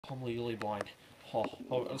I'm legally blind.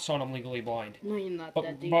 Oh, son, I'm legally blind. No, you're not,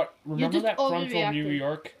 Daddy. But remember that friend from New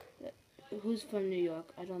York? Who's from New York?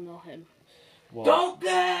 I don't know him. Well, Donkey!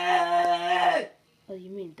 Oh, you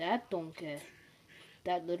mean that donkey?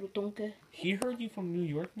 That little donkey? he heard you from New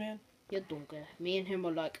York, man? Yeah, donkey. Me and him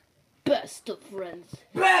are like best of friends.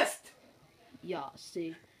 Best! Yeah,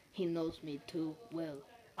 see, he knows me too well.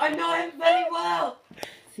 I know him very well!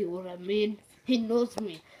 See what I mean? He knows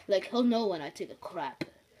me. Like, he'll know when I take a crap.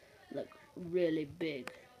 Like, really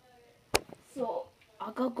big. So,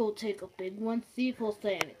 I gotta go take a big one, see if he'll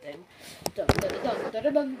say anything. Dun, dun, dun,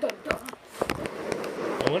 dun, dun, dun, dun.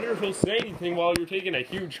 I wonder if he'll say anything while you're taking a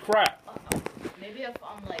huge crap. Maybe if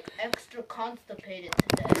I'm, like, extra constipated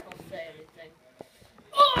today, he'll say anything.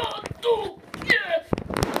 Oh, yeah!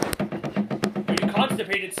 Are you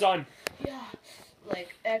constipated, son? Yeah,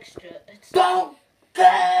 like, extra. It's Donkey!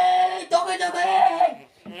 Donkey!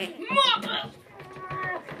 Mama!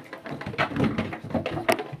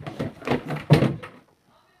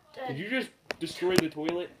 Did you just destroy the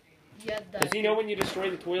toilet? Yeah, Daddy. Does he know when you destroy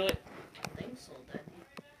the toilet? I think so, Daddy.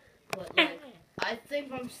 But, like, I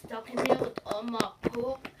think I'm stuck in here with all my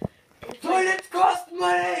poop. It's like, Toilets cost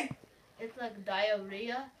money! it's like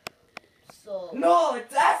diarrhea. So, No,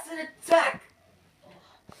 it's acid attack!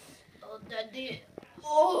 oh, Daddy.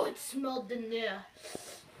 Oh, it smelled in there.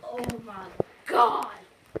 Oh, my God.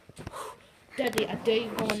 Daddy, I dare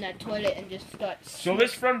you go in that toilet and just start. So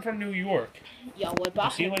this friend from New York, Yeah, what about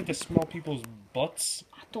does he him? like to smell people's butts?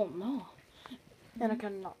 I don't know. And I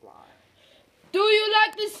cannot lie. Do you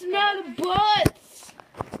like to smell the butts?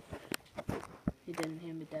 He didn't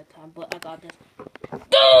hear me that time, but I got this.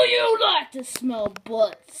 Do you like to smell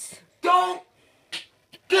butts? Donkey!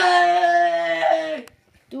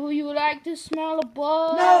 Do you like to smell a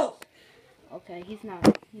butt? No! Okay, he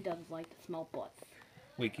doesn't like to smell butts.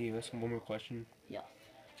 Wait, can you ask him one more question? Yeah.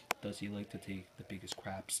 Does he like to take the biggest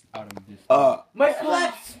craps out of this? My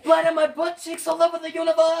flaps splattered my butt cheeks all over the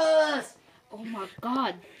universe! Oh my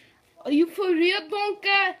God. Are you for real,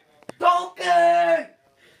 Donkey? Donkey! Are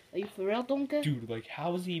you for real, Donkey? Dude, like,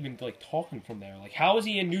 how is he even, like, talking from there? Like, how is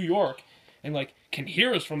he in New York and, like, can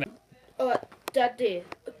hear us from there? Daddy,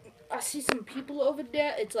 I see some people over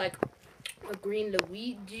there. It's like a green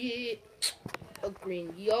Luigi, a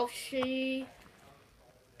green Yoshi,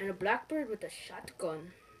 and a blackbird with a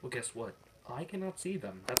shotgun. Well, guess what? I cannot see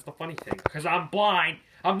them. That's the funny thing. Because I'm blind.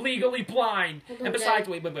 I'm legally blind. Hold on, And besides,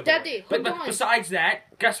 Daddy. wait. Daddy, hold but on. besides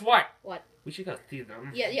that, guess what? What? We should go see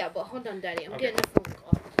them. Yeah, but hold on, Daddy. I'm Okay. getting a phone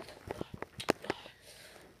call.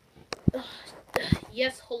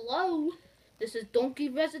 Yes, hello. This is Donkey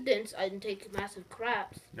Residence. I didn't take massive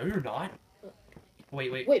craps. No, you're not.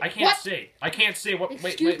 Wait. Wait, I can't what? say. I can't say. What?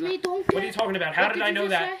 Excuse me, Donkey? What are you talking about? How What did did I you know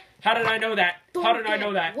just that? say? How did I know that? How did I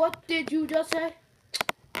know that? What did you just say?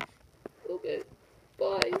 Okay,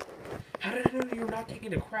 bye. How did I know you were not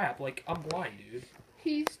taking a crap? Like, I'm blind, dude.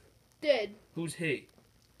 He's dead. Who's he?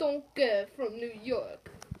 Donkey from New York.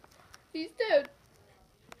 He's dead.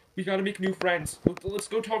 We gotta make new friends. Let's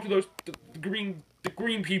go talk to those the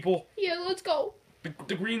green people. Yeah, let's go.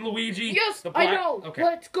 The green Luigi. Yes, the I black. know. Okay.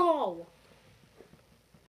 Let's go.